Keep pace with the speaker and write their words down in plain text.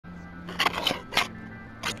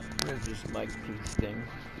Where's this mic piece thing?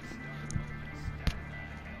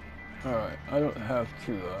 Alright, I don't have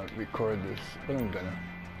to record this, but I'm gonna.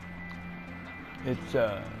 It's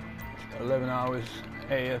 11 hours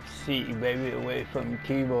AFC, baby, away from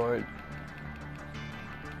keyboard.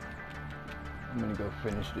 I'm gonna go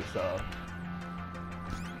finish this off.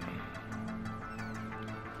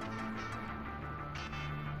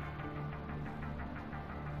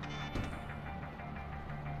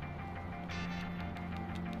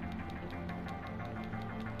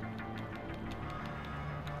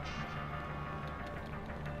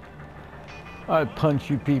 I'd punch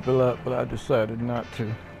you people up, but I decided not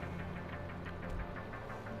to.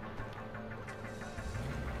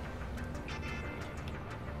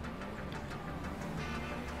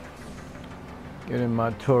 Get in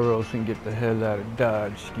my Tauros and get the hell out of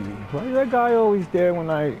Dodge ski. Why is that guy always there when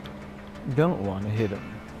I don't want to hit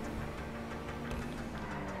him?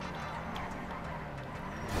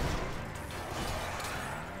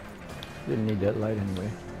 Didn't need that light anyway.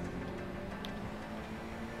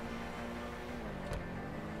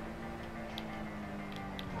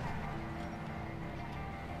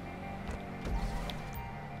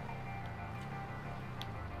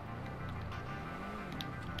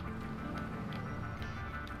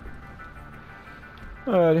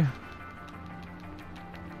 Alrighty.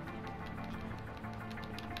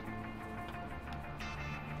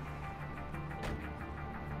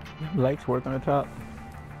 Lights work on the top?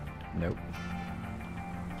 Nope.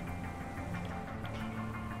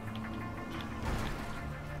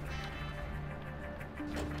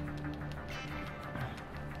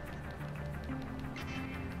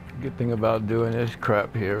 Good thing about doing this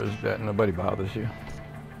crap here is that nobody bothers you.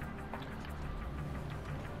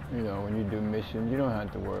 You know, when you do missions, you don't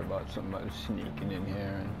have to worry about somebody sneaking in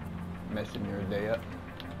here and messing your day up.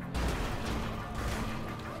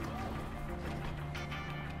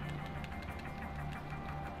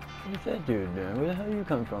 What's that dude doing? Where the hell you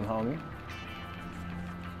come from, homie?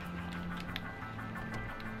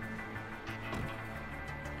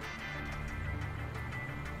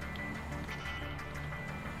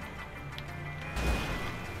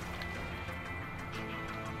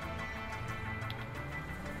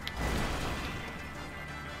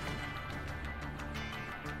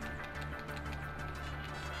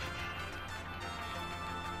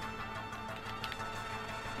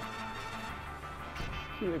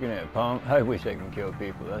 You looking at punk? I wish I can kill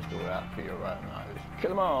people. That's the way I feel right now. Just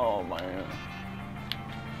kill them all, man.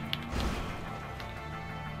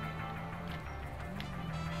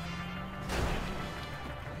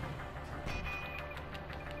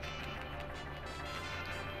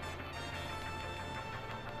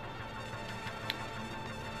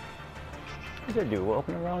 What's that dude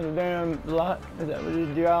walking around the damn lot? Is that what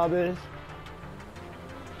his job is?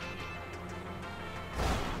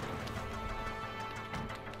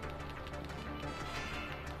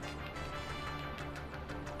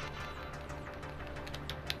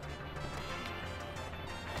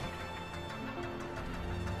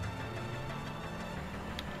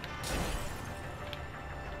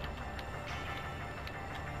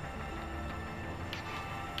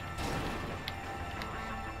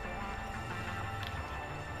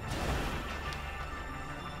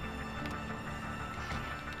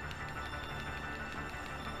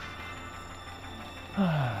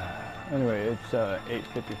 Anyway, it's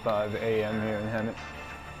 8:55 a.m. here in Hemet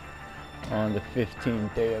on the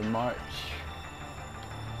 15th day of March.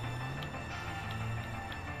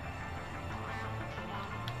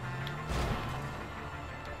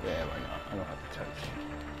 Yeah, why not? I don't have to touch.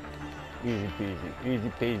 Easy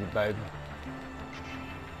peasy, baby.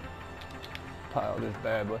 Pile this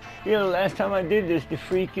bad boy. You know, last time I did this, the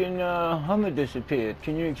freaking Hummer disappeared.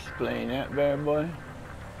 Can you explain that, bad boy?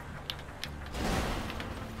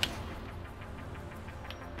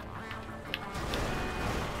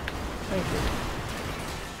 Thank you.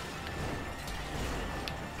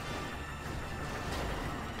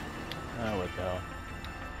 Ah, what the hell?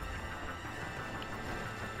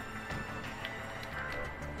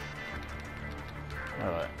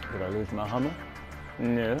 Alright, did I lose my Hummer?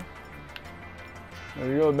 No. There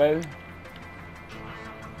you go, baby.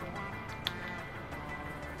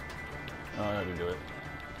 Oh, I have to do it.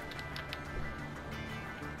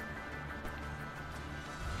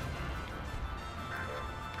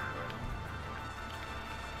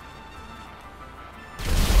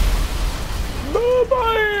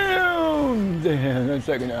 Bam! Damn, that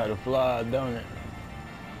second know how to fly, don't it?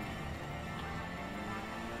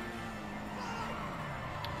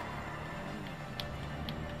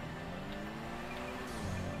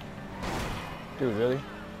 Dude, really?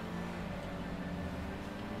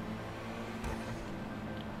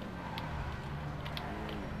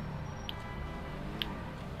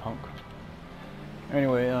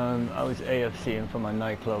 Anyway, I was AFCing for my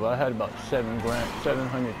nightclub. I had about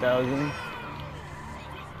 700,000.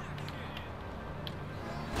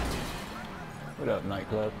 What up,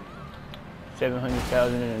 nightclub?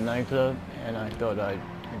 700,000 in a nightclub, and I thought I'd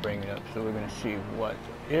bring it up. So we're gonna see what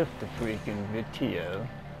if the freaking video.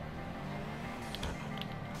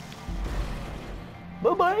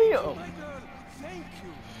 Bye bye. Oh. Thank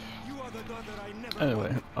you. You are the daughter I never Anyway,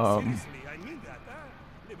 seriously, I mean that, huh?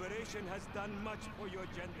 Liberation has done much for your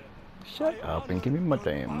gender. Shut up and give me my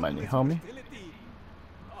damn money, homie.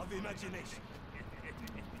 Of imagination.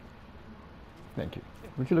 Thank you.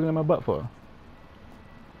 What you looking at my butt for?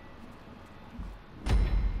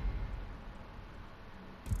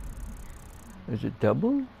 Is it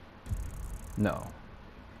double? No.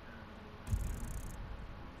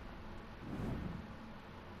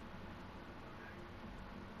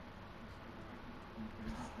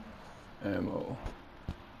 Ammo.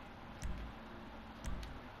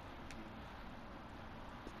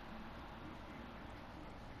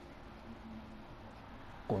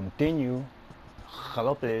 Continue.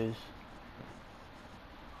 Hello, please.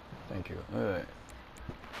 Thank you. Alright.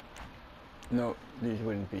 No, these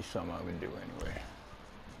wouldn't be something I would do anyway.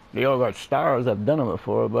 They all got stars. I've done them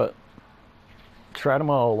before, but try them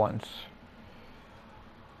all once.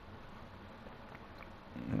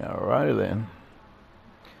 Alrighty then.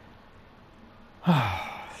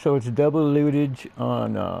 So it's double lootage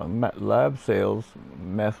on lab sales,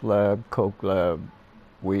 meth lab, coke lab,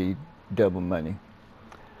 weed, double money.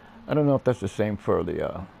 I don't know if that's the same for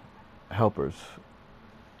the helpers,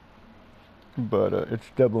 but it's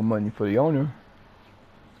double money for the owner.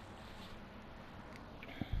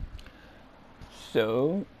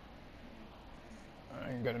 So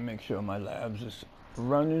I gotta make sure my labs is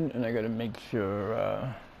running, and I gotta make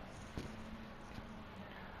sure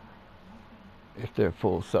if they're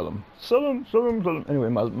full, sell them. Anyway,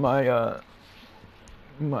 my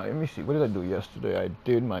let me see, what did I do yesterday? I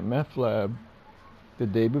did my meth lab the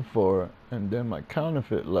day before, and then my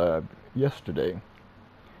counterfeit lab yesterday.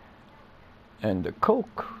 And the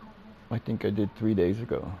coke, I think I did 3 days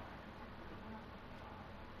ago.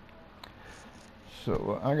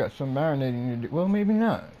 So I got some marinating to do. Well, maybe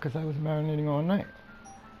not, because I was marinating all night.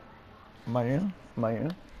 Am I in?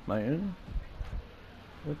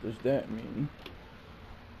 What does that mean?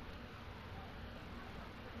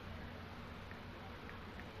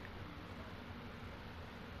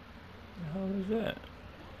 The hell is that?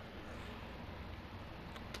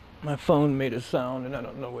 My phone made a sound and I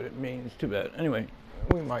don't know what it means. Too bad. Anyway,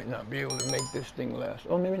 we might not be able to make this thing last.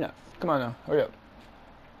 Oh, maybe not. Come on now, hurry up.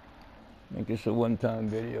 Make this a one-time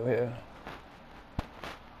video here.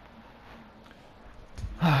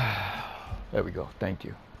 There we go. Thank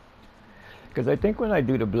you. Because I think when I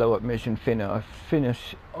do the blow-up mission,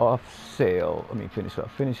 finish off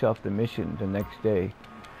the mission the next day.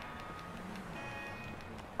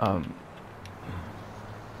 Oh,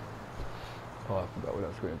 I forgot what I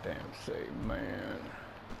was going to damn say, man.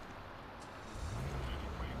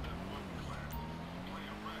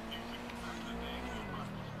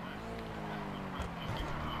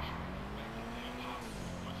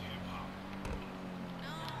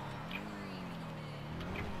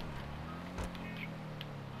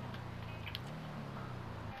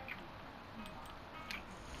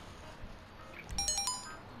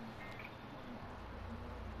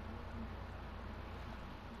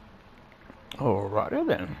 Alrighty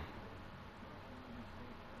then.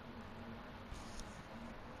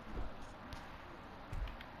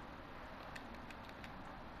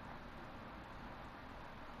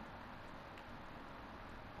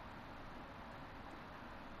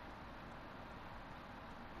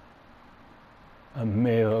 A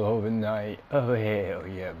meal overnight. Oh hell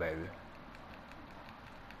yeah, baby.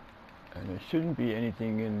 And there shouldn't be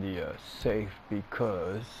anything in the safe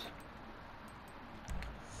because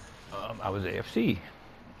I was AFC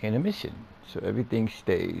in a mission, so everything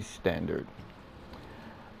stays standard.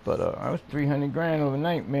 But I was 300 grand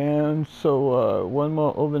overnight, man. So one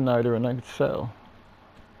more overnighter and I could sell.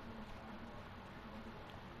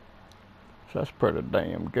 So that's pretty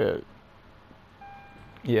damn good.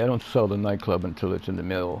 Yeah, I don't sell the nightclub until it's in the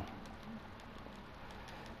middle,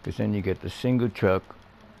 because then you get the single truck.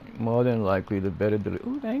 More than likely, the better delivery.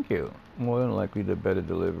 Oh, thank you. More than likely, the better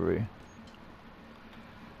delivery.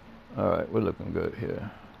 All right, we're looking good here.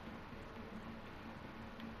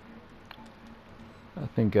 I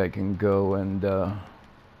think I can go and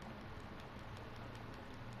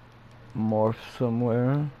morph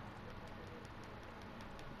somewhere.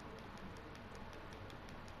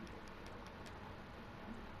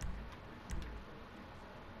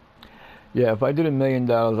 Yeah, if I did $1 million,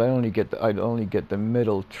 I'd only get the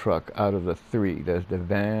middle truck out of the three. There's the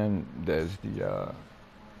van, there's the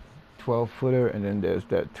 12-footer, and then there's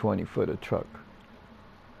that 20-footer truck.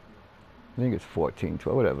 I think it's 14,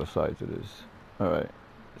 12, whatever size it is. All right,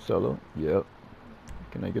 solo. Yep.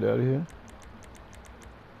 Can I get out of here?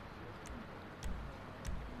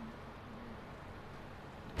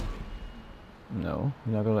 No,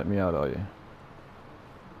 you're not gonna let me out, are you?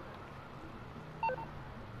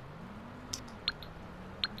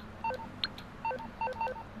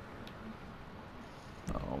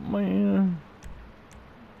 Oh man.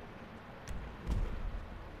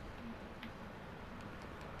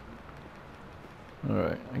 All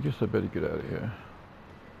right, I guess I better get out of here.